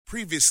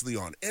Previously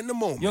on In the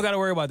Moment. You don't got to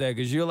worry about that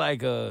because you're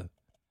like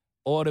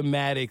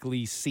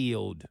automatically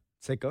sealed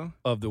Sicko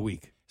of the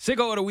week.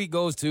 Sicko of the week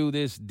goes to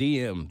this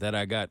DM that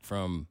I got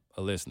from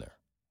a listener.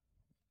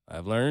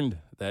 I've learned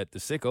that the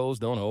sickos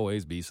don't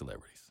always be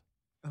celebrities.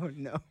 Oh,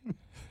 no.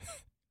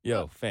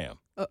 Yo, fam.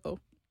 Uh-oh.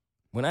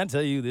 When I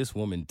tell you this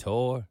woman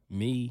tore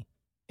me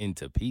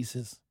into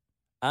pieces,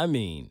 I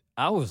mean,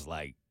 I was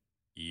like,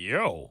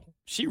 yo,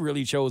 she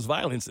really chose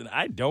violence, and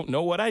I don't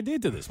know what I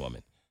did to this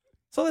woman.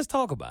 So let's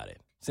talk about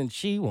it, since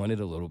she wanted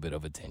a little bit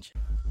of attention.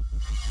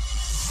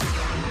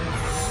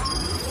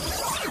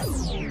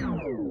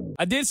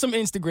 I did some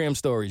Instagram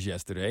stories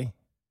yesterday.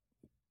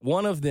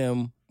 One of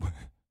them,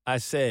 I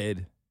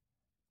said,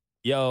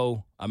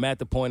 yo, I'm at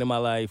the point in my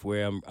life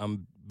where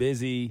I'm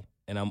busy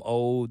and I'm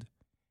old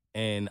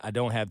and I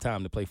don't have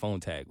time to play phone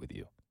tag with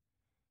you.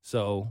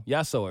 So,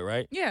 y'all saw it,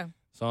 right? Yeah.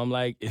 So I'm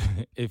like,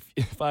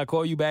 if I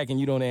call you back and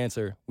you don't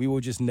answer, we will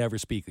just never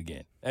speak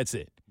again. That's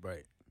it.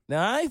 Right.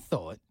 Now, I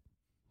thought,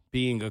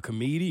 being a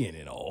comedian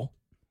and all,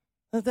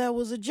 that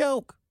was a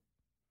joke.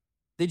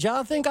 Did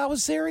y'all think I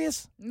was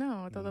serious?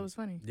 No, I thought that was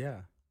funny.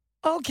 Yeah.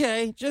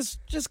 Okay, just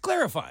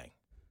clarifying.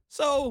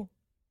 So,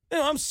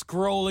 I'm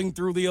scrolling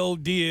through the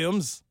old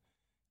DMs.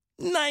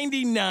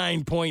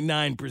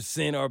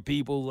 99.9% are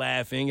people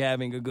laughing,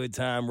 having a good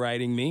time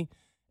writing me.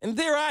 And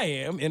there I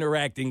am,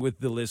 interacting with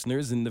the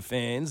listeners and the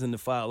fans and the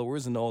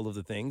followers and all of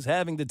the things,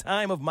 having the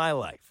time of my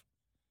life.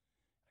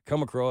 I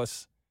come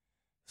across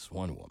this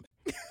one woman.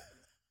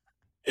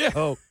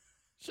 Yo,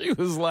 she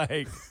was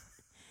like,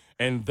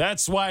 and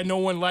that's why no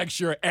one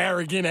likes your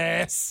arrogant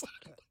ass.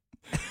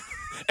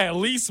 At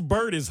least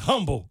Bert is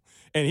humble,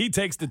 and he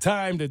takes the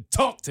time to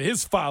talk to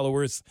his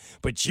followers,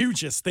 but you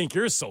just think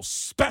you're so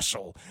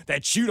special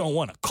that you don't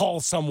want to call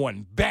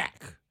someone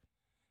back.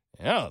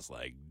 And I was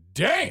like,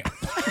 damn.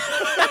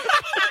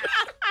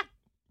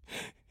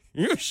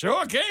 You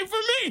sure came for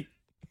me.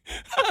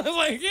 I was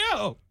like,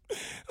 yo.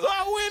 So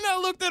I went and I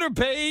looked at her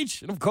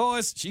page, and of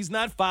course, she's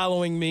not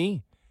following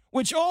me,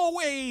 which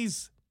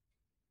always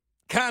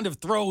kind of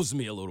throws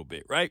me a little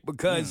bit, right?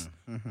 Because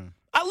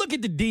I look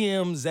at the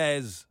DMs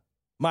as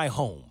my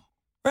home,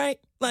 right?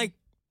 Like,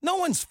 no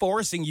one's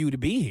forcing you to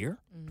be here.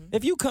 Mm-hmm.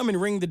 If you come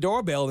and ring the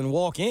doorbell and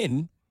walk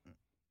in,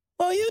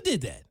 well, you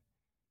did that,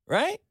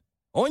 right?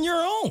 On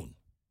your own.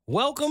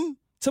 Welcome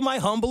to my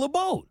humble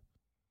abode.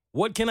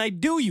 What can I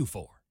do you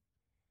for?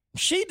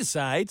 She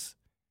decides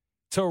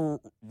to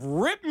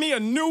rip me a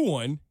new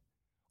one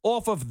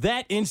off of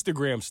that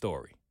Instagram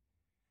story.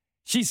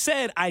 She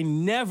said I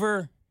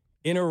never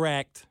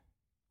interact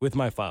with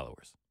my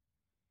followers.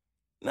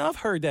 Now, I've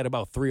heard that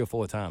about 3 or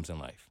 4 times in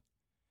life.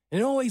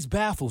 And it always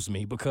baffles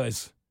me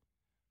because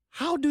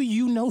how do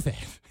you know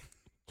that?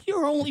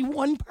 You're only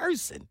one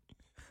person.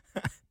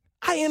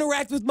 I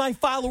interact with my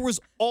followers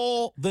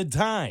all the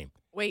time.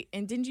 Wait,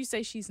 and didn't you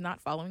say she's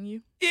not following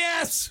you?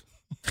 Yes.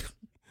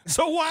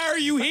 So why are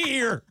you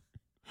here?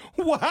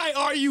 Why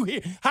are you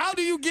here? How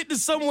do you get to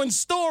someone's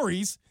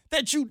stories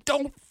that you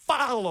don't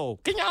follow?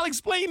 Can y'all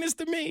explain this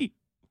to me?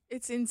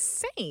 It's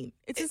insane.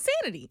 It's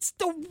insanity. It's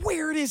the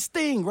weirdest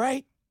thing,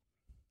 right?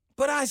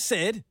 But I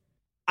said,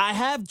 I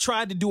have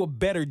tried to do a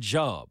better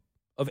job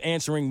of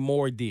answering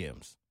more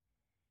DMs.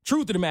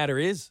 Truth of the matter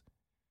is,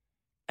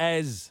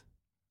 as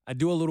I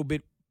do a little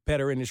bit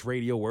better in this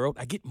radio world,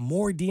 I get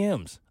more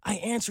DMs. I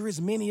answer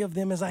as many of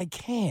them as I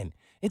can.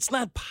 It's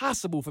not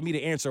possible for me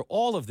to answer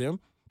all of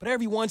them, but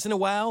every once in a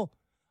while,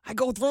 I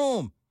go through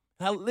them.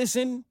 I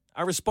listen,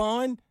 I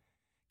respond.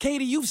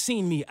 Katie, you've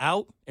seen me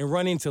out and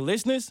run into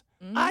listeners.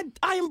 Mm-hmm.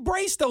 I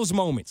embrace those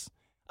moments.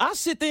 I'll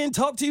sit there and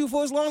talk to you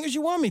for as long as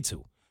you want me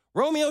to.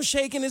 Romeo's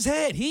shaking his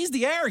head. He's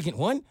the arrogant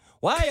one.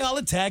 Why are y'all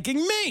attacking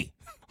me?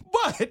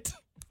 But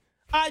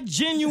I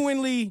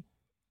genuinely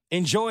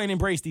enjoy and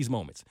embrace these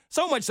moments.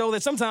 So much so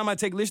that sometimes I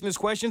take listeners'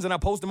 questions and I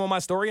post them on my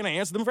story and I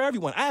answer them for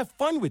everyone. I have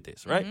fun with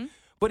this, right? Mm-hmm.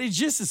 But it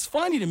just is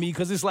funny to me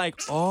because it's like,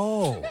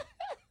 oh,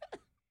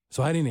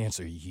 so I didn't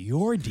answer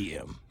your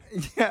DM.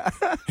 Yeah.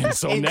 And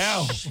so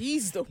now,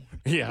 she's the one.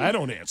 Yeah, I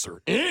don't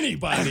answer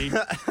anybody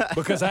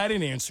because I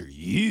didn't answer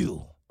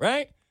you,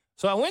 right?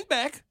 So I went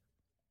back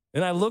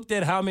and I looked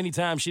at how many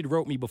times she'd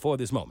wrote me before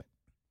this moment.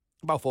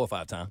 About 4 or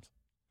 5 times.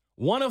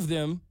 One of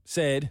them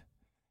said,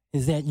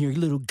 "Is that your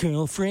little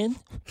girlfriend?"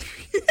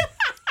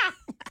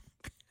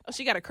 Oh,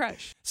 she got a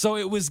crush. So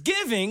it was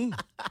giving,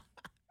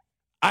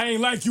 I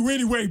ain't like you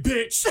anyway,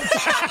 bitch. You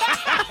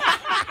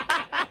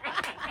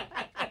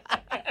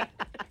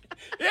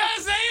know what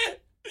I'm saying?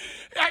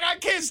 I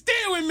can't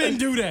stand when men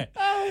do that.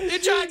 You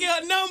try to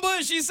get her number,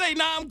 and she say,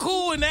 nah, I'm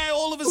cool, and now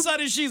all of a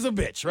sudden she's a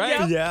bitch, right?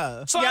 Yep.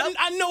 Yeah. So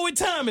I know what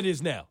time it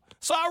is now.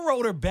 So I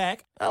wrote her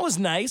back. I was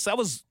nice. I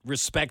was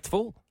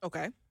respectful.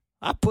 Okay.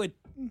 I put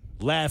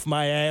laugh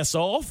my ass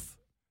off.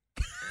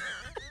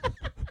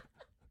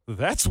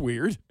 That's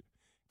weird.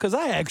 Because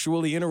I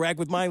actually interact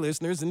with my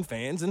listeners and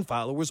fans and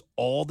followers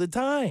all the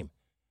time.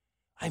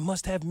 I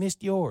must have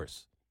missed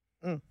yours.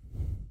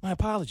 My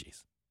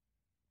apologies.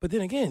 But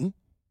then again,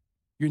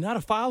 you're not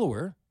a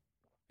follower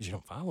because you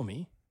don't follow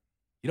me.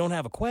 You don't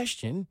have a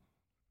question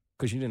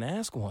because you didn't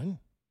ask one.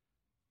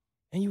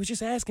 And you was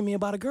just asking me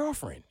about a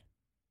girlfriend.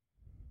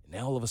 And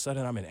now all of a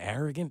sudden I'm an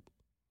arrogant,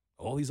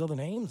 all these other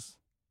names.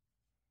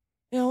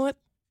 You know what?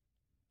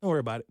 Don't worry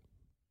about it.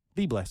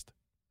 Be blessed.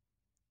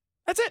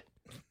 That's it.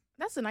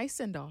 That's a nice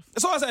send-off.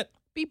 That's all I said.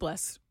 Be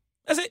blessed.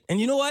 That's it. And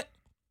you know what?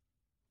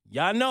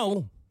 Y'all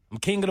know I'm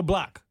king of the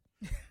block.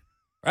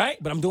 Right?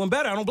 But I'm doing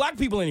better. I don't block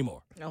people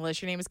anymore.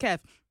 Unless your name is Kev.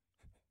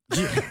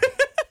 Yeah.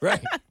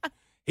 Right.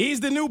 He's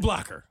the new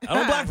blocker. I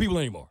don't block people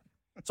anymore.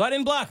 So I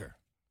didn't block her.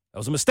 That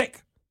was a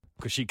mistake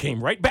because she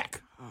came right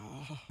back.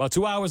 About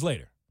 2 hours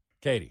later,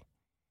 Katie,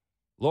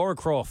 Laura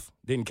Croft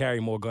didn't carry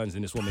more guns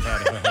than this woman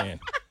had in her hand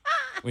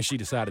when she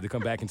decided to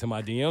come back into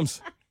my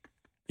DMs.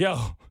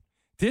 Yo,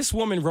 this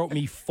woman wrote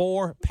me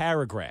 4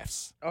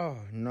 paragraphs. Oh,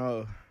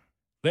 no.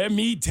 Let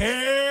me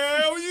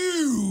tell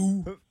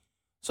you.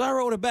 So I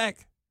wrote her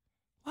back.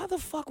 Why the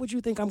fuck would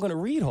you think I'm going to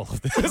read all of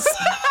this?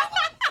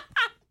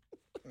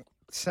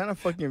 Send a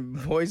fucking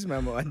voice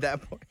memo at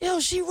that point. Yo,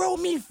 she wrote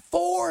me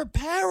 4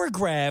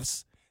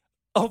 paragraphs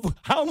of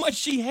how much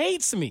she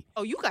hates me.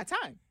 Oh, you got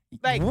time.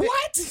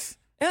 What?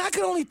 And I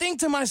could only think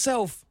to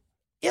myself,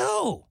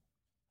 yo,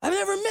 I've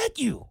never met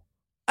you.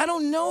 I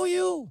don't know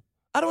you.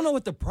 I don't know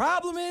what the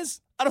problem is.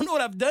 I don't know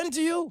what I've done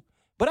to you.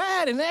 But I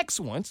had an ex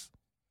once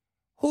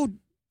who,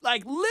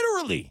 like,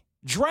 literally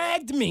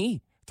dragged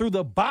me through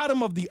the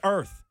bottom of the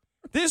earth.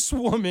 This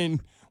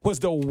woman was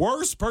the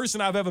worst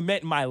person I've ever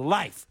met in my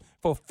life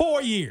for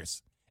 4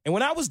 years. And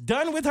when I was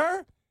done with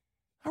her,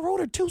 I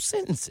wrote her 2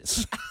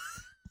 sentences.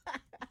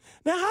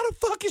 Now, how the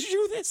fuck is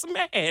you this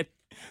mad?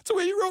 So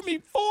when you wrote me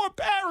 4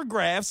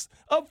 paragraphs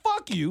of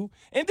fuck you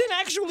and then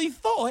actually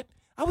thought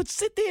I would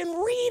sit there and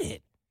read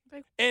it.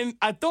 And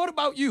I thought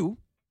about you.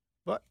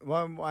 What?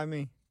 Why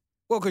me?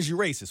 Well, because you're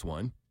racist,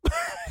 one.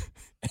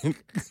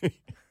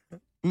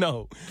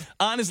 No,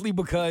 honestly,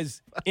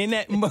 because in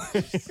that that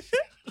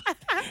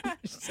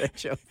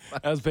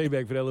was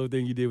payback for that little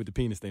thing you did with the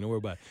penis thing. Don't worry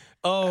about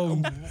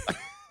it.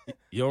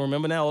 You don't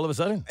remember now all of a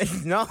sudden?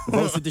 No.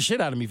 Roasted the shit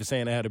out of me for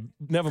saying I had a...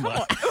 Never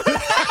mind.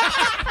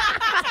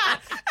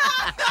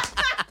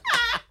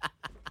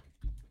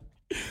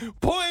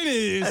 Point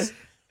is,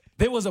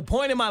 there was a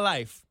point in my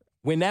life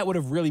when that would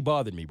have really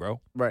bothered me, bro.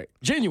 Right.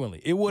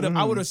 Genuinely. It would have.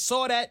 I would have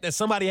saw that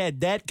somebody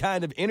had that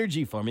kind of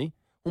energy for me,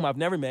 whom I've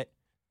never met,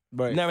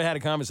 Right. never had a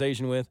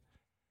conversation with.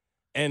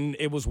 And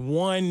it was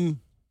one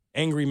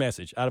angry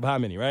message out of how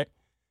many, right?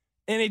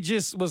 And it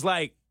just was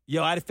like,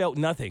 yo, I felt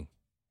nothing.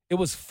 It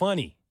was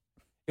funny.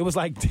 It was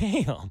like,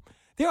 damn,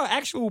 there are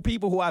actual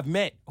people who I've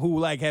met who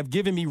like have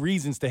given me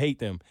reasons to hate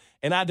them,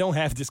 and I don't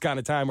have this kind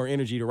of time or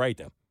energy to write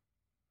them.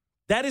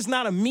 That is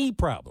not a me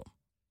problem.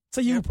 It's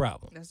a you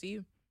problem. That's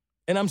you.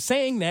 And I'm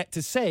saying that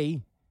to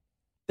say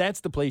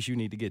that's the place you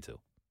need to get to.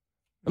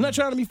 I'm not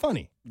trying to be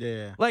funny.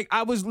 Yeah. Like,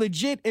 I was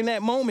legit in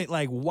that moment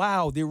like,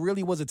 wow, there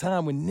really was a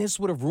time when this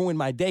would have ruined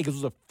my day because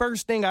it was the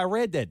first thing I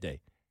read that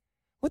day.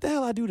 What the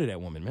hell I do to that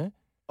woman, man?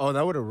 Oh,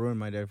 that would have ruined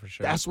my day for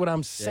sure. That's what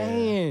I'm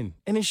saying.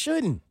 And it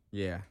shouldn't.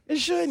 Yeah. It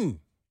shouldn't.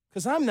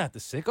 Because I'm not the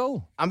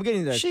sicko. I'm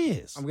getting there. She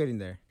is. I'm getting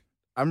there.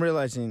 I'm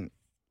realizing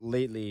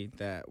lately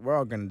that we're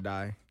all going to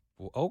die.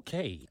 Well,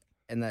 okay.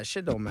 And that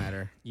shit don't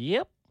matter.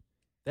 Yep.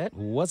 That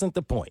wasn't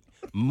the point.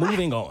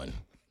 Moving on.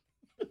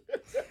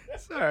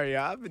 Sorry,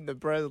 I've been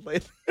depressed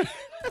lately. What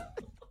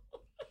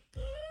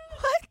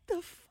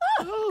the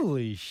fuck?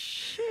 Holy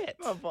shit.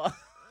 My fault.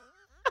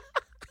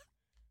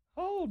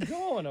 Hold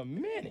on a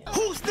minute.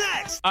 Who's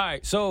next? All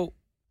right, so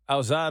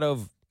outside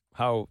of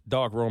how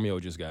dark Romeo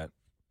just got,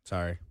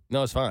 Sorry.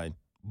 no, it's fine.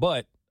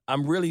 But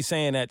I'm really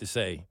saying that to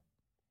say,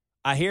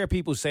 I hear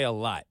people say a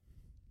lot.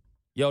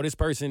 Yo, this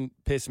person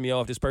pissed me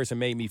off. This person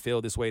made me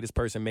feel this way. This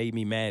person made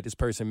me mad. This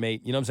person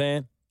made, you know what I'm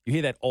saying? You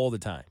hear that all the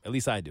time. At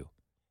least I do.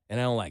 And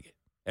I don't like it.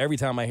 Every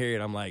time I hear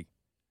it, I'm like,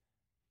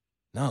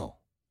 no.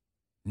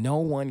 No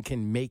one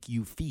can make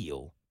you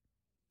feel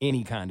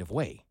any kind of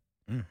way.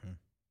 Mm-hmm.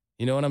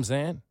 You know what I'm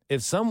saying?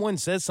 If someone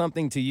says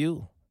something to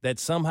you that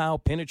somehow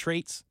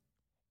penetrates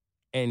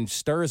and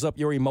stirs up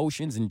your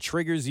emotions and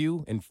triggers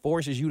you and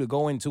forces you to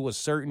go into a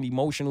certain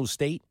emotional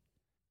state,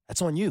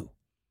 that's on you.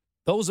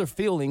 Those are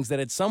feelings that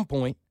at some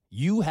point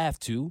you have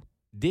to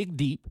dig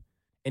deep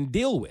and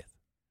deal with.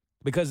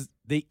 Because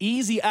the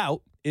easy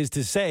out is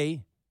to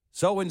say,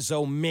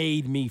 so-and-so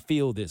made me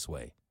feel this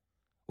way.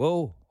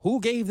 Well, who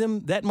gave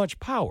them that much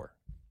power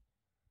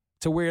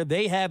to where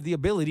they have the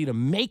ability to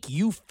make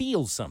you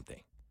feel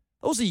something?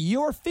 Those are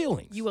your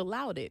feelings. You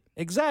allowed it.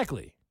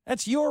 Exactly.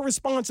 That's your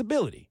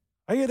responsibility.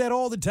 I hear that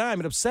all the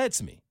time. It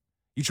upsets me.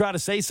 You try to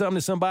say something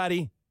to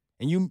somebody,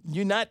 and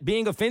you're not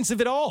being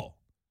offensive at all.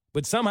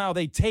 But somehow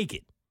they take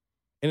it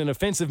in an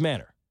offensive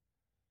manner.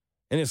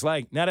 And it's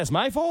like, now that's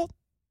my fault?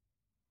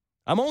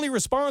 I'm only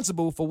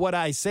responsible for what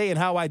I say and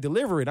how I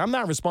deliver it. I'm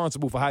not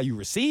responsible for how you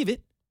receive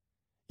it.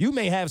 You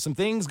may have some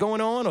things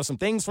going on or some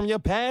things from your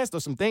past or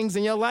some things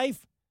in your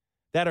life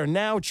that are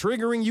now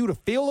triggering you to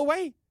feel a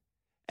way.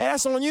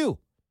 That's on you.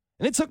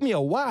 And it took me a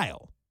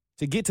while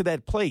to get to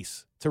that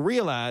place to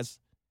realize,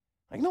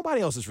 like, nobody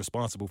else is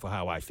responsible for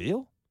how I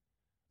feel.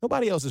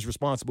 Nobody else is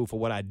responsible for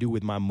what I do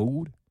with my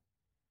mood.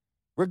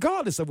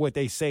 Regardless of what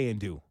they say and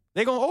do,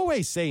 They're going to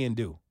always say and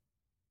do.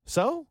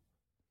 So,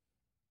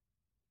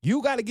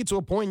 you got to get to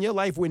a point in your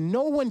life where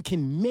no one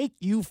can make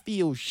you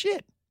feel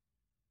shit.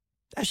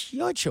 That's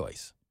your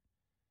choice.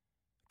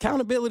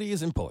 Accountability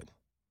is important.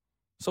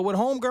 So with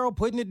homegirl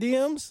putting the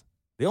DMs,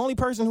 the only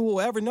person who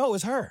will ever know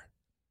is her.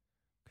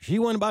 She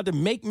wasn't about to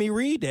make me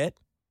read that,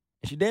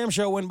 and she damn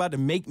sure wasn't about to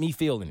make me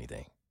feel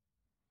anything.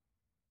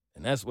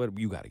 And that's what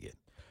you got to get.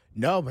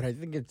 No, but I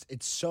think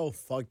it's so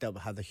fucked up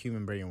how the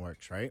human brain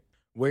works, right?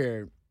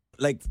 Where,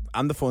 like,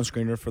 I'm the phone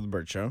screener for the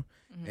Burt Show,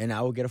 and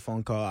I will get a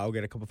phone call. I will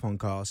get a couple phone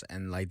calls,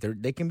 and, like,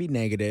 they can be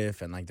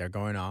negative, and, like, they're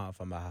going off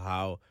about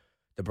how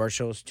the Burt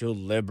Show is too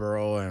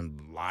liberal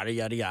and yada,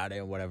 yada, yada,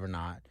 and whatever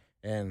not.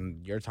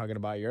 And you're talking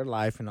about your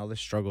life and all the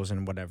struggles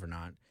and whatever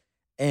not.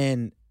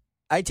 And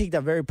I take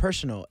that very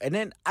personal. And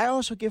then I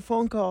also get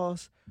phone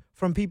calls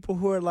from people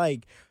who are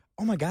like,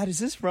 oh, my God, is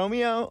this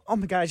Romeo? Oh,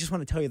 my God, I just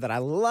want to tell you that I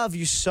love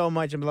you so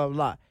much and blah, blah,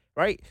 blah,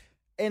 right?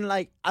 And,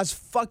 like, as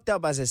fucked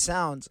up as it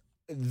sounds,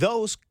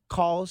 those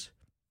calls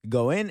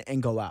go in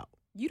and go out.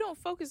 You don't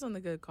focus on the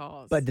good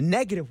calls. But the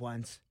negative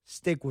ones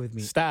stick with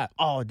me. Stop.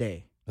 All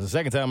day. It's the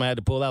second time I had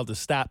to pull out the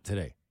stop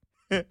today.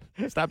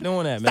 Stop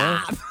doing that,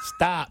 man.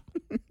 Stop.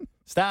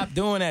 Stop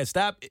doing that.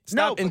 Stop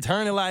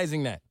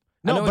internalizing that.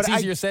 I know it's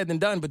easier said than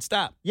done, but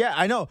stop. Yeah,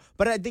 I know.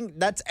 But I think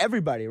that's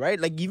everybody, right?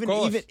 Like, even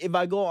if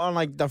I go on,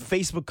 like, the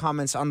Facebook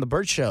comments on the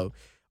Burt Show,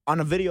 on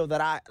a video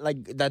that I,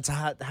 like,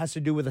 has to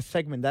do with a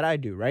segment that I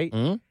do, right?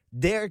 Mm-hmm.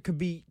 There could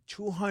be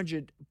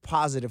 200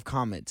 positive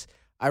comments.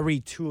 I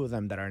read 2 of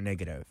them that are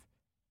negative.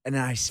 And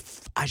then I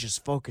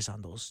just focus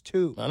on those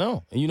 2. I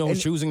know. And you know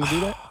who's choosing to do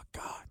that? Oh,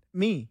 God.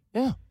 Me.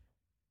 Yeah.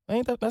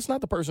 That's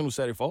not the person who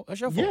said it fault. That's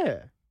your fault. Yeah.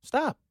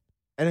 Stop.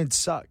 And it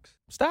sucks.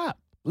 Stop.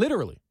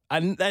 Literally.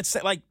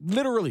 That's like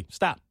literally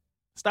stop.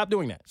 Stop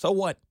doing that. So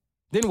what?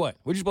 Then what?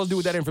 What are you supposed to do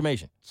with that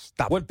information?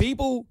 Stop. What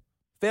people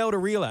fail to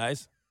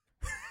realize.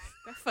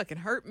 That fucking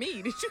hurt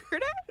me. Did you hear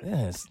that?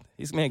 Yes.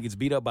 This man gets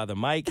beat up by the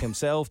mic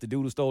himself, the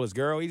dude who stole his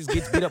girl. He just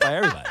gets beat up by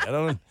everybody. I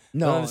don't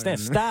understand.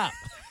 Stop.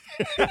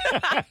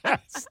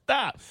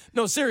 Stop.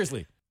 No,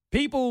 seriously.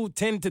 People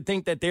tend to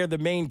think that they're the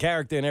main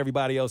character in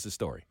everybody else's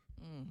story.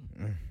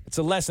 It's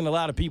a lesson a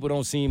lot of people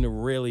don't seem to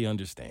really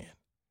understand.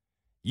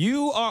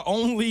 You are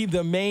only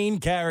the main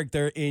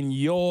character in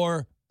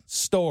your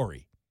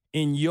story,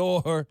 in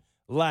your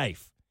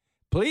life.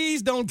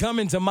 Please don't come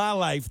into my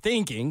life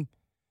thinking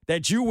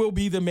that you will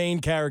be the main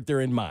character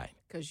in mine.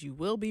 Because you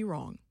will be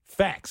wrong.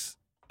 Facts.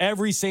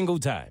 Every single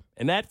time.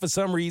 And that, for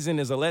some reason,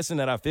 is a lesson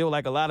that I feel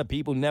like a lot of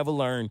people never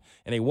learn.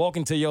 And they walk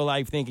into your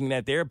life thinking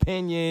that their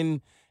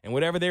opinion and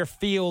whatever they're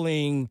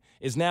feeling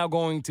is now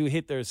going to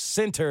hit the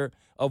center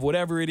of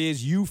whatever it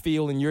is you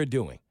feel and you're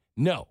doing.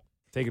 No.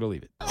 Take it or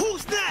leave it.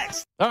 Who's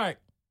next? All right.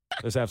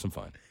 Let's have some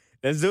fun.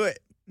 Let's do it.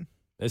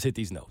 Let's hit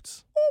these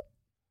notes.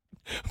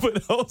 For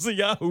those of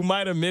y'all who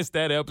might have missed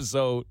that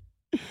episode,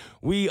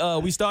 we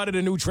started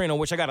a new trend on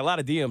which I got a lot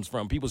of DMs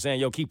from. People saying,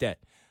 yo, keep that.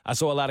 I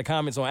saw a lot of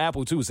comments on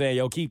Apple, too, saying,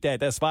 yo, keep that.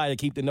 That's fire.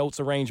 Keep the notes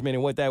arrangement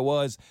and what that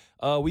was.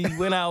 We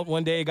went out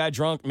one day, got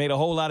drunk, made a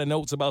whole lot of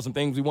notes about some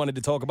things we wanted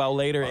to talk about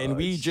later, and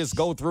we just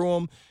go through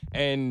them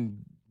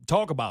and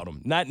talk about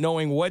them, not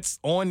knowing what's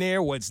on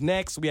there, what's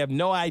next. We have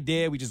no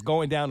idea. We just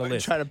going down the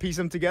list. Try to piece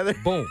them together.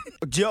 Boom.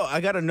 Joe,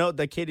 I got a note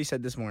that Katie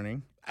said this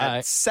morning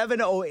at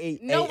 7:08 a.m.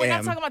 No, we're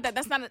not talking about that.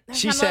 That's not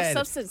She not said,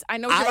 enough substance. I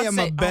know what you're I about am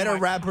to a say. better Oh my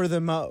rapper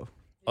than Mo.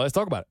 Oh, let's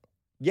talk about it.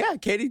 Yeah,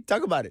 Katie,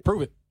 talk about it.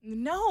 Prove it.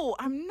 No,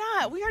 I'm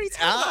not. We already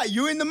talked about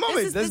You in the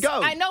moment. Let's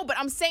go. I know, but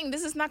I'm saying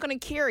this is not going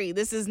to carry.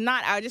 This is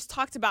not. I just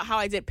talked about how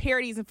I did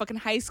parodies in fucking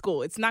high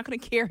school. It's not going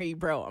to carry,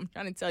 bro. I'm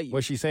trying to tell you.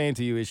 What she's saying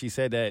to you is she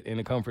said that in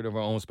the comfort of her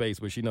own space,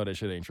 but she know that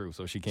shit ain't true,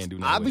 so she can't do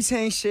nothing. I'll be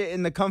saying shit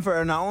in the comfort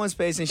of our own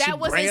space and she That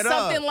bring wasn't it up.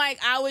 something like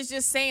I was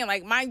just saying.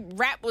 Like my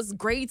rap was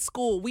grade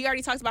school. We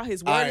already talked about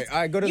his words. All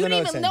right, go to you the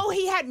didn't notes even then. know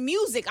he had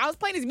music. I was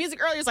playing his music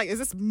earlier. It's like, is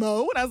this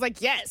Mo? And I was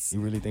like, yes.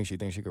 You really think she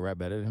thinks she could rap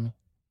better than me?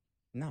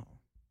 No.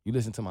 You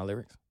listen to my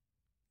lyrics?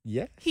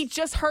 Yeah. He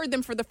just heard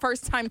them for the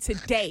first time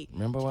today.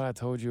 Remember what I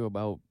told you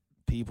about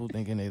people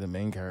thinking they're the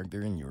main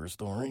character in your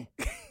story?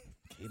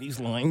 Katie's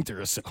lying to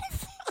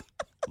herself.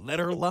 Let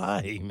her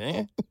lie,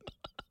 man.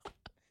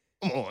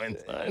 Come on,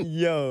 son.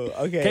 Yo,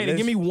 okay. Katie,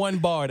 give me one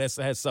bar that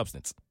has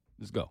substance.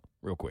 Let's go,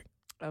 real quick.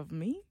 Of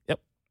me? Yep.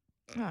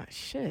 Oh,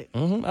 shit.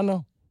 I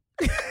know.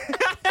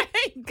 I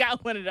ain't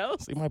got one of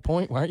those. See my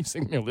point? Why are you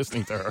sitting there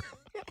listening to her?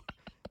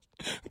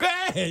 Go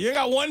ahead. You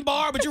got one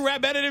bar, but you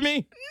rap better than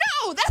me?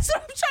 No, that's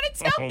what I'm trying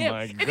to tell Oh, him.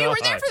 my If you were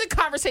there God. for the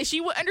conversation,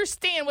 you would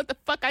understand what the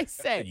fuck I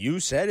said. You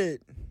said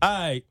it. All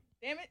right.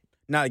 Damn it.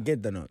 Now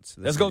get the notes.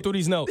 Let's go through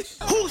these notes.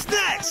 Who's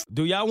next?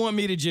 Do y'all want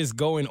me to just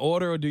go in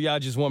order, or do y'all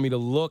just want me to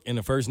look in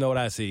the first note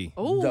I see?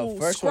 Ooh, The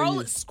first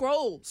one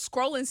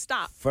scroll and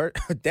stop.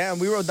 Damn,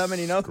 we wrote that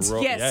many notes.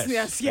 Yes.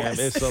 Damn,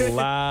 it's a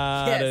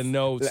lot Yes. of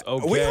notes.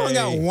 Okay. We only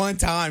got one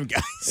time,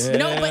 guys. Yeah,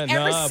 No, but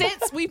ever nah,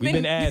 since we've been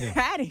been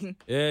adding.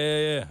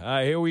 Yeah. All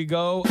right, here we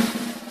go.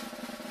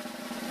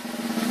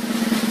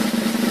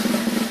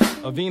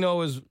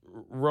 Avino is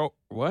what?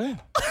 Wait.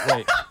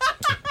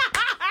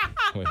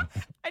 Wait.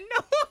 I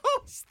know.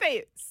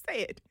 Say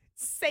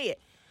it.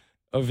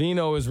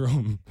 Avino is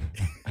room.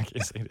 I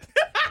can't say that.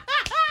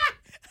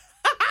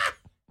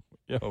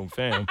 Yo,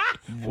 fam.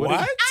 What?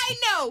 I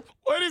know.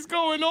 What is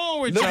going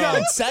on with Look y'all? how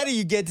excited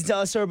you get to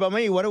tell a story about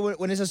me.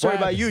 When it's a story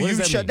What about you, happened? What you does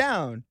that shut mean?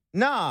 down.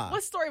 Nah.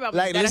 What story about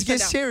Like, that I let's shut get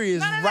down?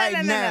 serious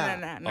right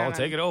now. No,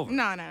 Take it over.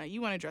 No. You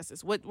want to address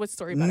this? What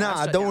story about that I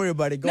Nah, shut don't down? worry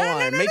about it. Go No, no, on.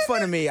 no, no, Make no, fun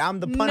no. of me. I'm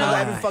the punter No. of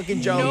every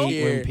fucking joke Hate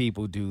here. when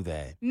people do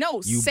that.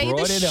 No, You say the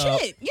brought it up,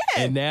 shit. Yeah.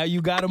 and now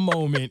you got a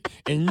moment,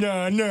 and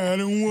I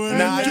don't want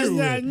Nah, I to don't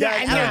do it. take.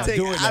 I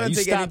do it now. don't You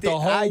take stopped anything. the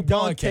whole I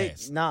don't take.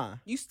 podcast. Nah.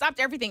 You stopped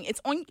everything.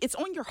 It's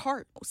on your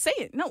heart. Say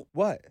it. No.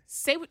 What?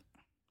 Say what.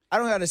 I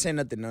don't gotta say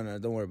nothing. No,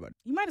 don't worry about it.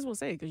 You might as well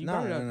say it because you No,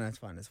 brought it up. no, it's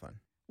fine. It's fine.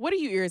 What are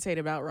you irritated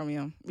about,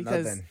 Romeo?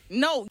 Because Nothing.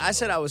 no. I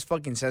said I was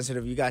fucking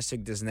sensitive. You guys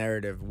took this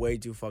narrative way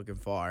too fucking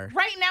far.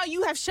 Right now,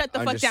 you have shut the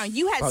I'm fuck just down.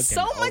 You had fucking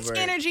so much over it.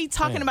 energy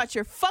talking Man. about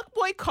your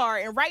fuckboy car,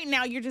 and right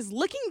now you're just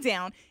looking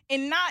down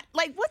and not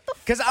like, what the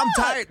fuck? Because I'm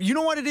tired. You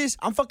know what it is?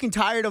 I'm fucking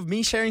tired of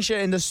me sharing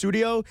shit in the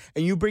studio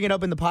and you bring it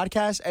up in the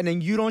podcast and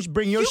then you don't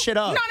bring your shit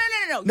up.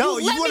 No. No,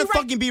 you let want me to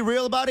fucking be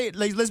real about it?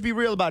 Like, let's be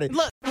real about it.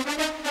 Look.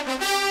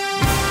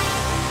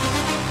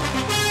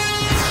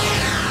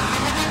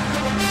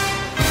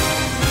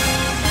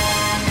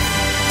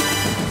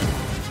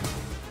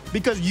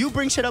 Because you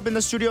bring shit up in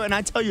the studio and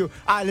I tell you,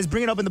 all right, let's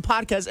bring it up in the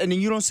podcast and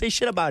then you don't say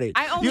shit about it.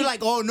 You're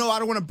like, oh, no, I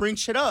don't want to bring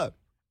shit up.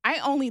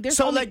 There's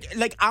So, only,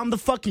 like I'm the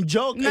fucking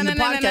joke No, in the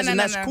no, no, no, podcast no, and no,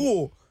 that's no.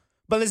 cool.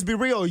 But let's be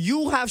real.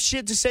 You have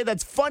shit to say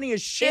that's funny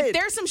as shit. if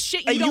there's some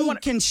shit you and don't you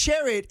want can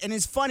share it and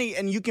it's funny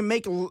and you can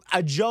make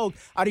a joke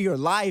out of your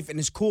life and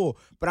it's cool.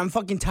 But I'm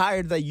fucking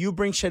tired that you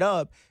bring shit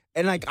up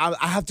and like I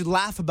have to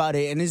laugh about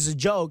it and it's a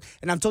joke.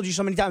 And I've told you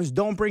so many times,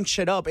 don't bring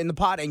shit up in the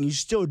pod and you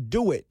still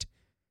do it.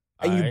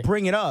 And All you right.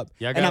 bring it up.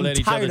 Y'all and gotta I'm let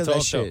each tired other of talk,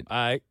 that shit. though.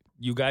 All right,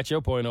 you got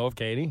your point off,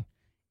 Katie.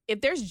 if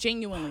there's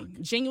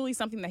genuinely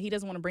something that he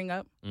doesn't want to bring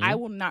up, I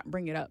will not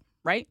bring it up,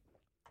 right?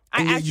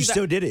 And I asked you that-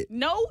 still did it.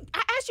 No,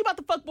 I asked you about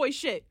the fuckboy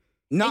shit.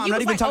 No, And I'm you not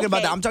was even like, talking about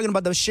okay. that. I'm talking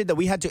about the shit that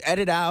we had to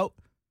edit out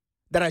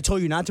that I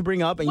told you not to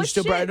bring up and What you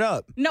still brought shit? it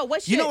up. No,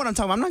 what shit? You know what I'm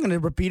talking about. I'm not going to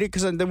repeat it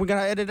because then we're going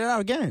to edit it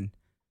out again.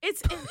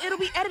 It'll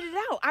be edited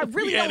out. I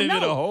really We don't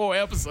edited know. a whole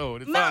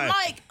episode. It's No,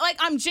 fine.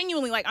 I'm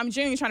genuinely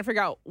trying to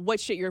figure out what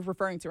shit you're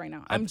referring to right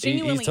now. I'm He's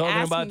genuinely talking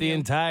asking about the you,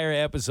 entire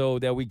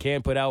episode that we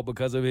can't put out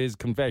because of his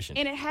confession.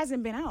 and it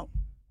hasn't been out.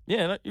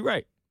 Yeah, no, you're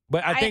right.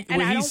 But I think and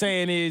what I he's don't-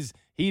 saying is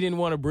he didn't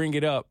want to bring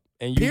it up,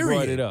 and you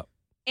brought Period. it up.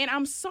 And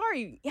I'm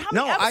sorry. How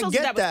No, many I episodes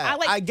get was that.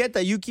 I get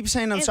that. You keep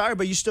saying I'm and- sorry,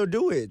 but you still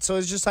do it. So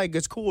it's just like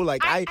it's cool.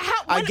 Like I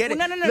when- get it.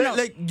 no.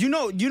 Like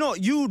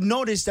you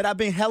noticed that I've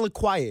been hella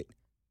quiet,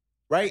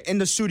 right, in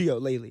the studio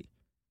lately,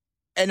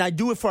 and I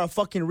do it for a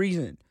fucking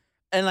reason.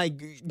 And like,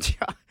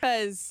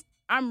 Because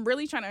I'm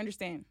really trying to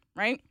understand,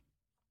 right?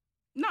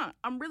 No,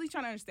 I'm really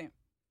trying to understand.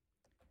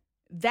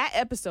 That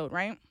episode,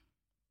 right?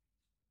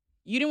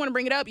 You didn't want to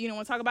bring it up. You didn't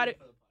want to talk about it.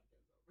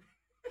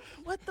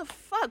 What the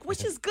fuck?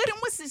 Which is good and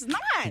which is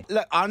not?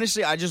 look,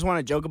 honestly, I just want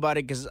to joke about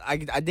it because I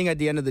think at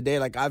the end of the day,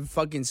 like I've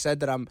fucking said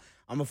that I'm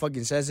a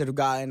fucking sensitive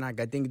guy, and like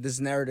I think this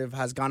narrative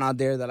has gone out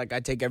there that like I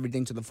take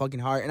everything to the fucking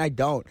heart, and I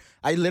don't.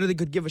 I literally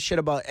could give a shit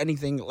about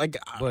anything. Like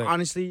But,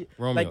 honestly,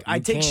 Romeo, like I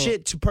you take can't-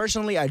 shit to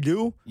personally. I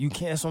do. You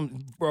can't,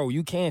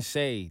 you can't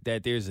say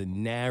that there's a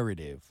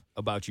narrative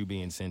about you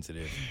being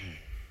sensitive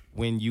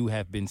when you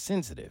have been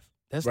sensitive.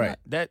 That's Right.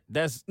 not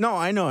that's No,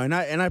 I know, and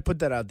I put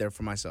that out there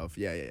for myself.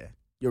 Yeah.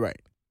 You're right.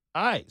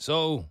 all right.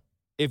 So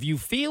if you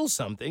feel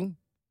something,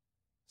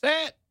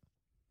 say it.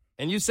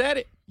 And you said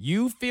it.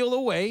 You feel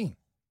a way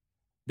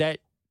that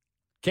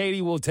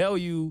Katie will tell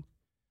you,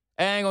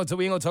 we ain't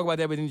gonna talk about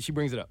that, but then she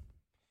brings it up.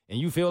 And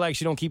you feel like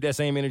she don't keep that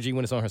same energy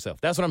when it's on herself.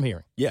 That's what I'm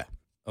hearing. Yeah.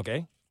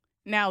 Okay?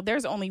 Now,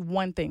 there's only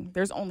one thing.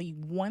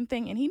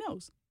 And he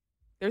knows.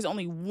 There's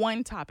only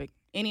one topic.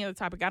 Any other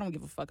topic I don't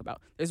give a fuck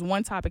about. There's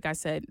one topic I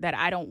said that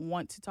I don't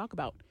want to talk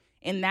about.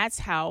 And that's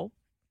how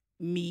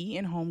me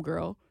and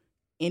Homegirl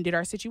ended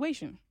our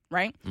situation,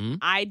 right? Mhm.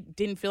 I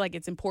didn't feel like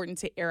it's important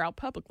to air out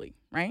publicly,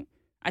 right?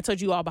 I told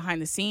you all behind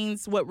the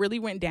scenes what really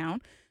went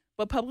down.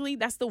 But publicly,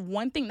 that's the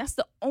one thing. That's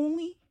the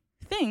only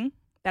thing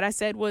that I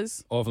said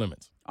was Off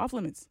limits. off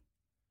limits.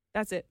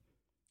 That's it,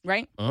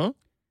 right? Uh-huh.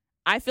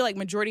 I feel like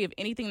majority of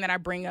anything that I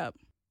bring up,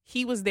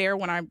 he was there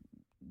when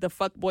the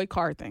fuckboy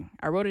car thing.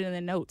 I wrote it in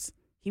the notes.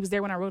 He was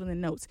there when I wrote it in the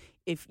notes.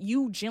 If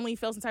you genuinely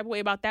feel some type of way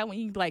about that, when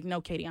you be like,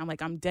 no, Katie,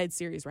 I'm dead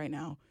serious right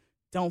now.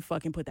 Don't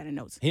fucking put that in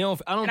notes.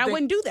 I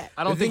wouldn't do that.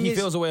 I don't The think thing he is-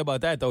 feels a way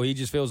about that though. He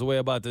just feels a way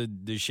about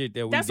the shit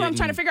that we That's what I'm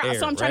trying to figure out. air,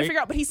 So I'm trying to right? figure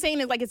out, but he's saying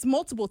it like it's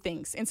multiple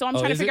things. And so I'm Oh,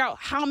 trying to is figure it? out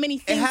how many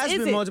It things has is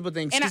been it? multiple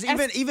things. And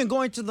Because even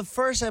going to the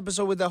first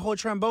episode with the whole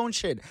trombone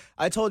shit,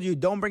 I told you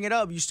don't bring it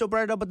up. You still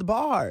brought it up at the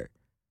bar.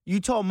 You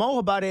told Mo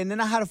about it, and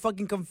then I had to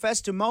fucking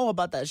confess to Mo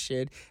about that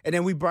shit, and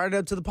then we brought it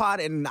up to the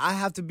pod, and I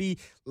have to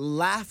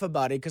laugh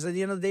about it because at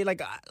the end of the day,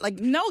 like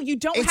No, you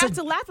don't It's have a-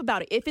 to laugh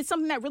about it. If it's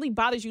something that really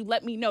bothers you,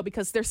 let me know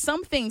because there's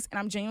some things, and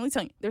I'm genuinely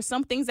telling you, there's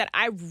some things that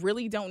I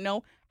really don't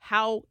know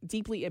how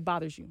deeply it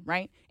bothers you,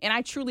 right? And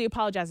I truly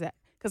apologize for that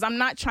because I'm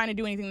not trying to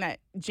do anything that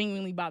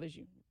genuinely bothers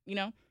you. You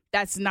know,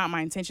 that's not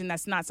my intention.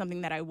 That's not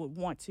something that I would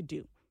want to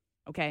do.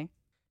 Okay,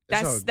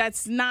 So-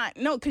 that's not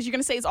because you're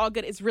gonna say it's all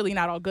good. It's really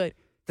not all good.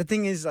 The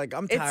thing is, like,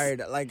 I'm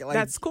tired. Like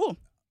That's cool.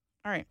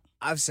 All right.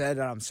 I've said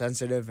that I'm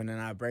sensitive, and then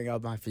I bring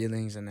up my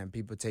feelings, and then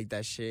people take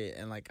that shit,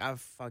 and like I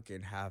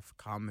fucking have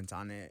comments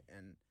on it,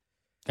 and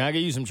Can I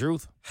give you some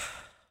truth?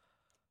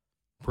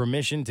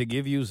 Permission to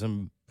give you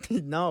some.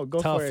 no,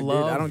 go Tough for it,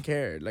 love. dude. I don't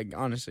care. Like,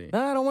 honestly,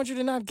 No, I don't want you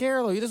to not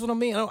care, though. This is what I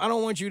mean. I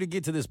don't want you to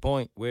get to this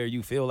point where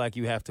you feel like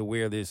you have to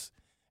wear this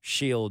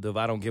shield of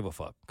I don't give a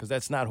fuck, because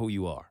that's not who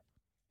you are.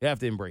 You have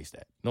to embrace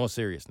that. No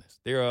seriousness.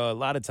 There are a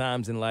lot of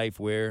times in life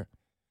where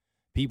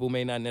people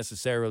may not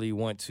necessarily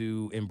want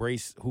to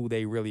embrace who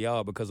they really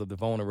are because of the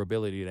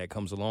vulnerability that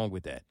comes along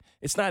with that.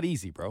 It's not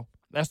easy, bro.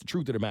 That's the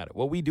truth of the matter.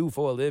 What we do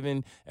for a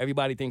living,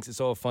 everybody thinks it's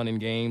all fun and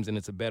games and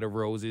it's a bed of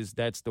roses.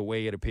 That's the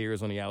way it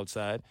appears on the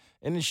outside.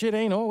 And the shit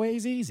ain't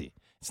always easy.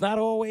 It's not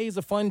always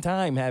a fun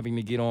time having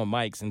to get on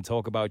mics and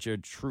talk about your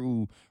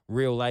true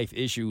real life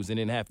issues and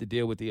then have to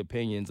deal with the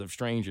opinions of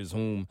strangers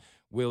whom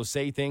will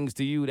say things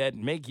to you that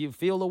make you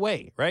feel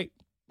away, right?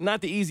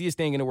 Not the easiest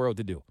thing in the world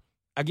to do.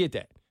 I get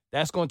that.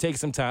 That's going to take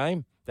some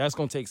time. That's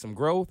going to take some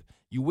growth.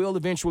 You will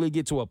eventually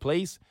get to a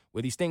place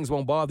where these things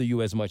won't bother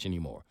you as much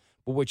anymore.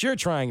 But what you're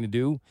trying to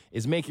do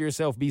is make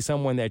yourself be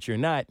someone that you're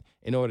not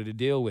in order to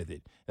deal with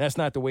it. That's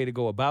not the way to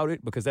go about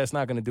it, because that's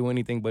not going to do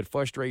anything but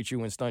frustrate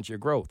you and stunt your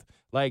growth.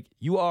 Like,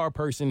 you are a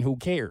person who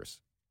cares.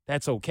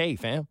 That's okay,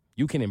 fam.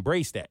 You can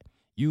embrace that.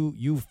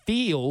 You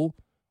feel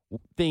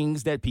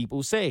things that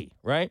people say,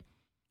 right?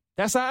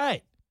 That's all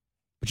right.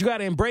 But you got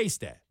to embrace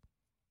that,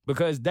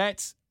 because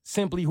that's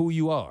simply who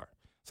you are.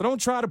 So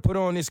don't try to put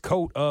on this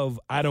coat of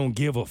I don't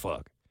give a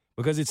fuck,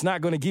 because it's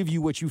not going to give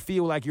you what you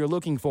feel like you're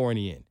looking for in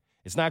the end.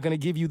 It's not going to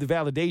give you the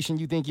validation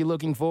you think you're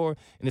looking for,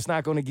 and it's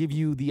not going to give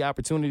you the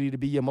opportunity to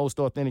be your most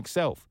authentic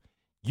self.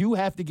 You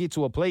have to get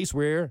to a place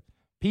where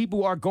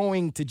people are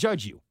going to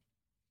judge you.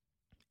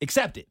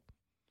 Accept it.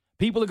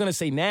 People are going to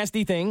say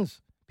nasty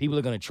things. People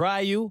are going to try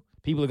you.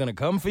 People are going to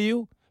come for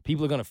you.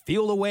 People are going to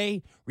feel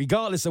away,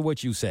 regardless of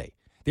what you say.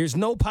 There's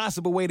no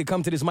possible way to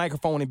come to this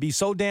microphone and be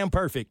so damn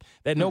perfect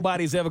that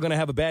nobody's ever going to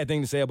have a bad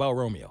thing to say about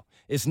Romeo.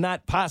 It's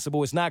not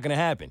possible. It's not going to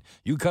happen.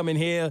 You come in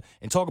here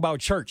and talk about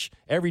church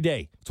every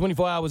day,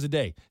 24 hours a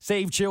day,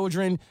 save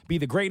children, be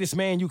the greatest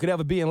man you could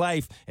ever be in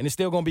life, and there's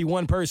still going to be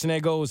one person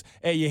that goes,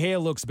 hey, your hair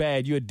looks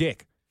bad, you're a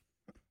dick.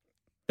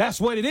 That's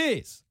what it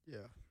is. yeah,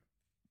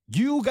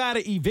 You got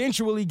to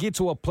eventually get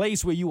to a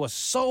place where you are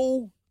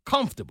so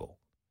comfortable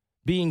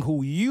being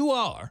who you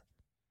are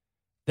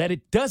that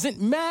it doesn't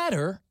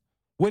matter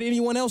what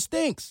anyone else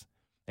thinks.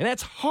 And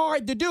that's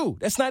hard to do.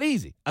 That's not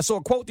easy. I saw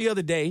a quote the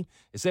other day.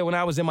 It said, when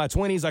I was in my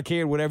 20s, I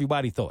cared what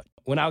everybody thought.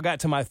 When I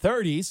got to my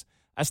 30s,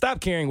 I stopped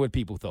caring what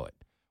people thought.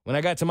 When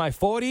I got to my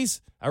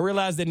 40s, I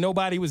realized that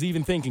nobody was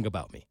even thinking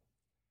about me.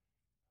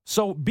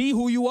 So be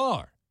who you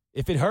are.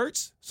 If it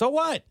hurts, so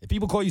what? If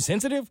people call you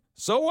sensitive,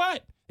 so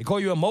what? They call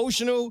you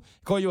emotional,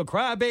 call you a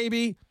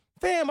crybaby.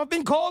 Fam, I've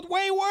been called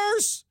way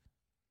worse.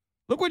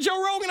 Look what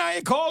Joe Rogan out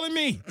here calling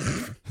me.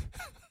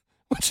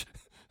 What?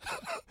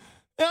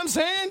 You know what I'm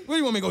saying? What, do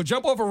you want me to go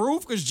jump off a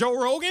roof because Joe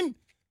Rogan?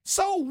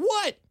 So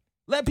what?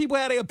 Let people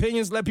have their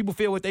opinions. Let people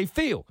feel what they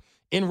feel.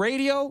 In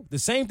radio, the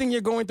same thing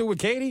you're going through with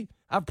Katie,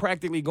 I've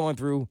practically gone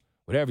through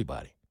with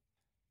everybody.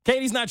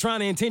 Katie's not trying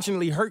to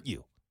intentionally hurt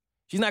you.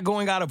 She's not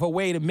going out of her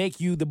way to make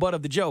you the butt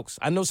of the jokes.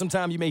 I know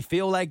sometimes you may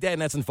feel like that,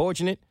 and that's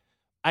unfortunate.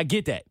 I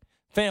get that.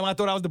 Fam, I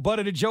thought I was the butt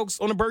of the jokes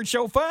on the Bird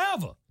Show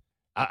forever.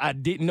 I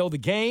didn't know the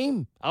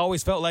game. I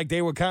always felt like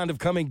they were kind of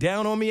coming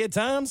down on me at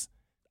times.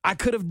 I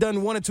could have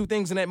done one or two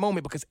things in that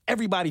moment, because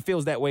everybody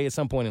feels that way at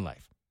some point in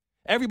life.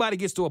 Everybody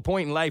gets to a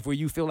point in life where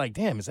you feel like,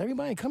 damn, is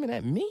everybody coming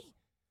at me?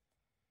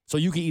 So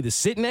you can either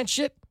sit in that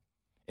shit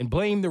and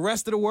blame the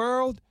rest of the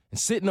world and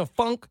sit in a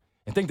funk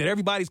and think that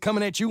everybody's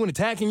coming at you and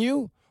attacking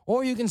you,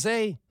 or you can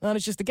say, no,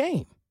 it's just a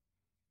game.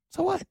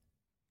 So what?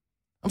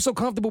 I'm so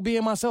comfortable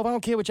being myself. I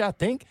don't care what y'all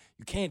think.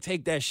 You can't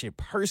take that shit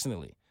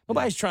personally.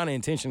 Nobody's trying to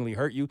intentionally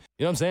hurt you. You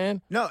know what I'm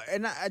saying? no,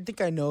 and I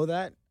think I know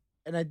that,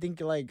 and I think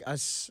like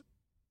us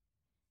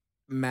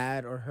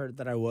mad or hurt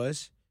that I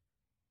was,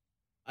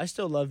 I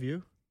still love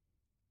you.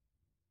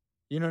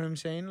 You know what I'm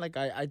saying? Like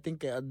I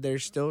think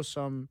there's still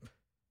some,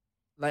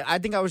 like I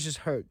think I was just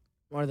hurt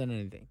more than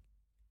anything.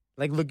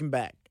 Like looking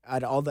back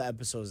at all the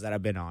episodes that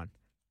I've been on,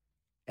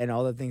 and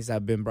all the things that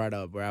have been brought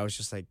up, where I was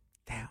just like,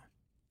 damn,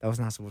 that was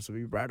not supposed to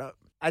be brought up.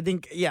 I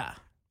think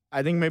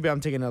maybe I'm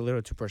taking it a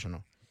little too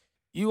personal.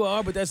 You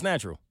are, but that's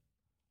natural.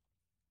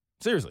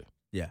 Seriously.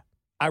 Yeah.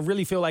 I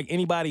really feel like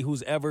anybody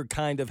who's ever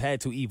kind of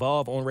had to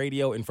evolve on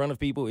radio in front of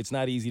people, it's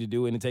not easy to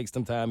do, and it takes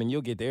some time, and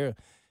you'll get there.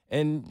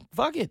 And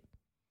fuck it.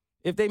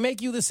 If they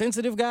make you the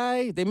sensitive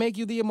guy, they make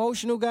you the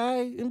emotional guy,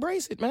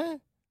 embrace it,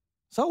 man.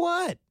 So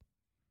what?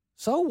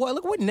 So what?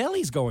 Look what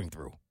Nelly's going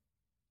through.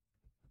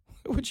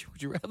 Would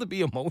you rather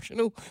be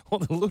emotional or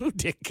the little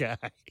dick guy?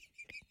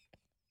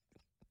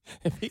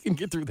 If he can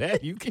get through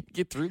that, you can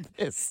get through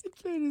this.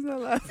 Katie's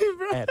not laughing,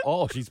 bro. At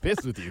all. She's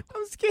pissed with you.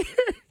 I'm scared.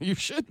 You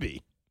should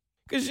be.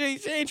 Because she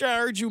ain't trying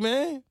to hurt you,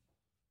 man.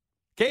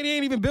 Katie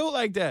ain't even built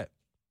like that.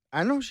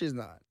 I know she's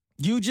not.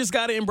 You just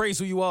got to embrace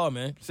who you are,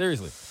 man.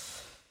 Seriously.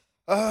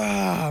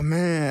 Oh,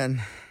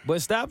 man.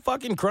 But stop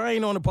fucking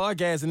crying on the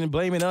podcast and then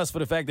blaming us for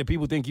the fact that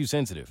people think you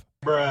sensitive.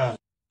 Bruh.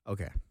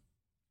 Okay.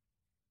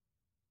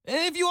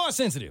 And if you are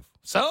sensitive,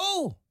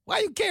 so why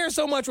you care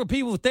so much what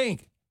people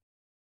think?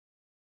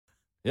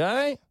 You all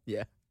right?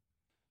 Yeah.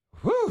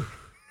 Whew.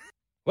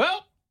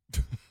 Well.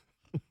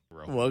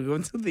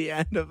 Welcome to the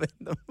end of it.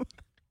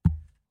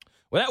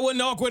 Well, that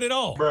wasn't awkward at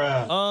all.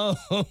 Bruh.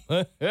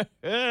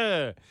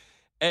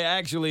 Hey,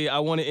 actually, I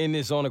want to end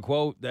this on a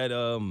quote that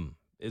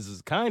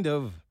is kind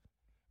of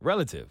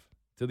relative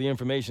to the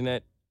information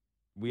that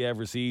we have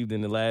received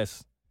in the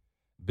last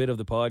bit of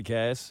the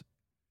podcast.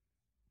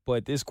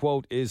 But this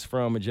quote is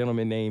from a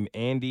gentleman named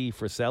Andy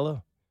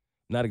Frisella.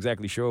 Not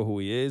exactly sure who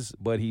he is,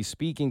 but he's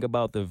speaking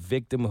about the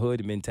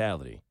victimhood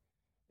mentality.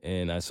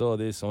 And I saw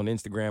this on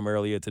Instagram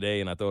earlier today,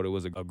 and I thought it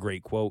was a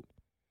great quote.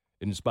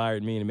 It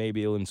inspired me, and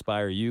maybe it'll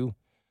inspire you.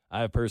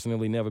 I have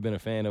personally never been a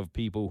fan of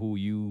people who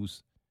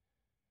use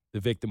the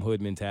victimhood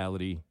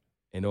mentality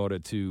in order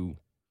to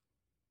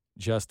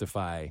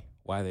justify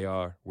why they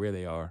are where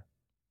they are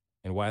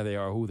and why they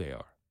are who they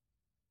are.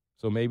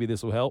 So maybe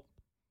this will help,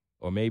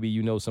 or maybe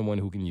you know someone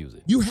who can use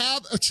it. You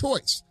have a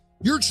choice.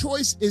 Your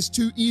choice is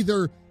to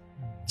either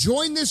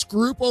join this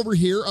group over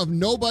here of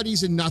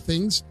nobodies and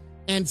nothings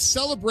and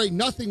celebrate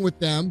nothing with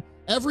them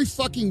every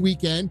fucking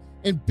weekend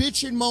and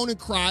bitch and moan and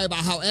cry about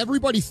how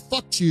everybody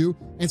fucked you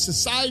and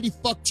society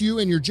fucked you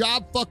and your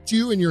job fucked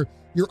you and your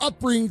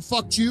upbringing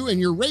fucked you and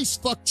your race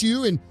fucked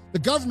you and the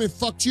government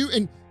fucked you,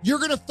 and you're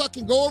going to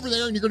fucking go over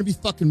there and you're going to be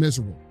fucking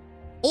miserable.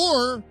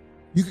 Or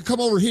you can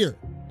come over here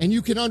and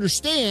you can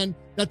understand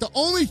that the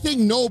only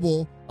thing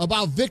noble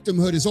about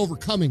victimhood is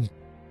overcoming it.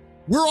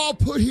 We're all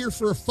put here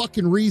for a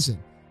fucking reason.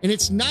 And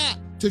it's not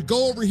to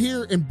go over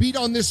here and beat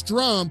on this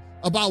drum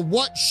about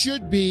what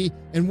should be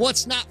and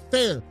what's not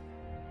fair.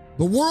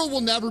 The world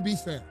will never be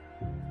fair.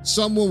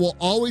 Someone will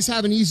always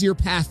have an easier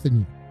path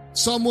than you.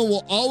 Someone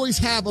will always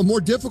have a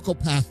more difficult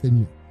path than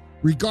you.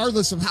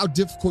 Regardless of how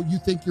difficult you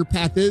think your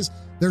path is,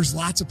 there's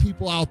lots of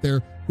people out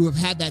there who have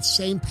had that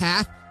same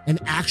path and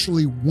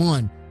actually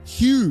won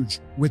huge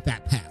with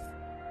that path.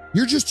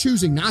 You're just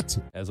choosing not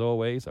to. As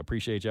always, I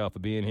appreciate y'all for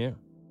being here.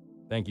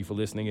 Thank you for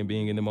listening and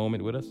being in the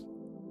moment with us.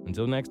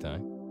 Until next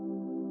time.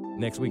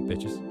 Next week,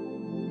 bitches.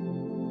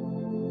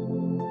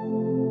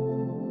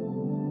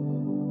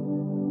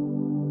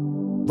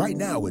 Right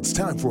now, it's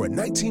time for a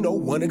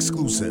 1901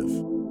 exclusive.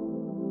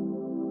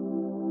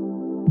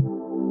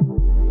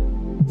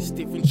 It's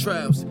different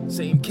trials,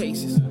 same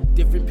cases.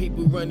 Different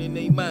people running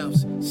their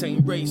mouths,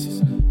 same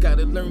races.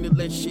 Gotta learn to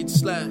let shit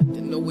slide,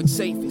 to know what's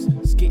safest.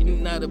 It's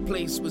getting out of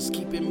place, what's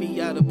keeping me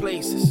out of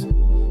places.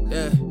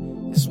 Yeah,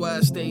 that's why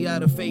I stay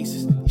out of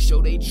faces. They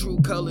show they true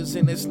colors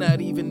and it's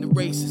not even the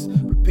races.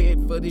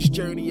 Prepared for this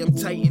journey, I'm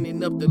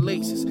tightening up the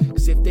laces.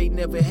 Cause if they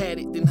never had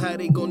it, then how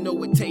they gon' know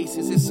what taste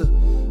is? It's a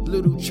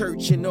little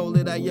church and all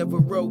that I ever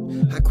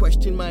wrote. I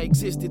question my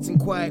existence in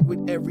quiet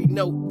with every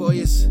note. Boy,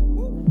 it's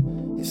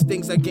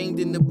things I gained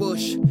in the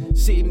bush.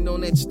 Sitting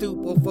on that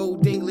stoop of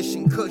old English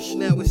and Kush.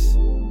 Now it's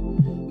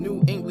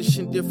new English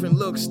and different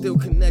looks, still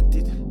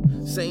connected.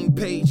 Same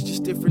page,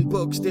 just different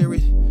books. There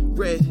it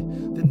read,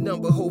 the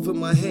number over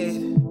my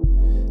head.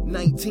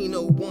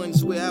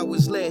 1901's where I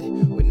was led,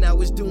 when I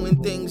was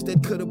doing things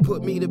that could have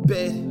put me to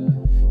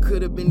bed.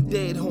 Could have been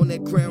dead on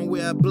that ground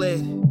where I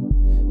bled.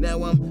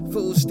 Now I'm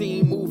full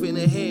steam moving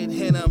ahead,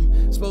 and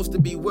I'm supposed to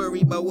be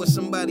worried about what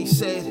somebody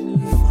said.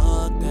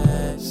 Fuck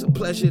that. It's a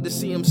pleasure to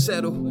see them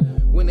settle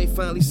when they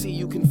finally see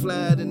you can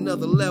fly at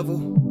another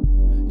level.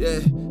 Yeah,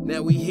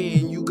 now we here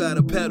and you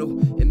gotta pedal.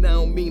 And I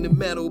don't mean the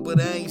metal,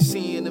 but I ain't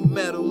seeing the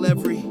metal.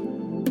 Every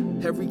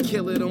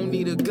killer don't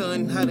need a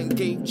gun. I done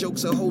gave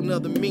jokes a whole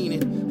nother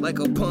meaning, like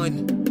a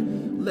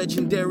pun.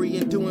 Legendary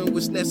and doing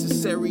what's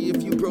necessary.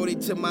 If you brought it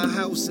to my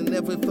house and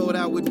never thought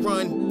I would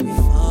run.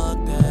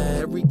 Fuck that.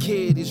 Every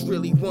kid is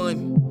really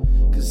one.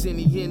 Cause in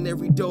the end,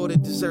 every daughter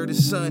deserves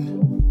a son.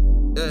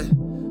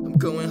 I'm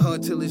going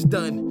hard till it's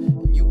done.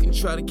 And you can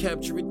try to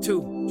capture it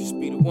too. Just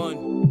be the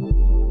one.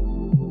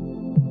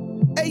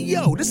 Hey,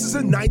 yo, this is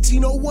a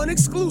 1901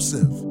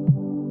 exclusive.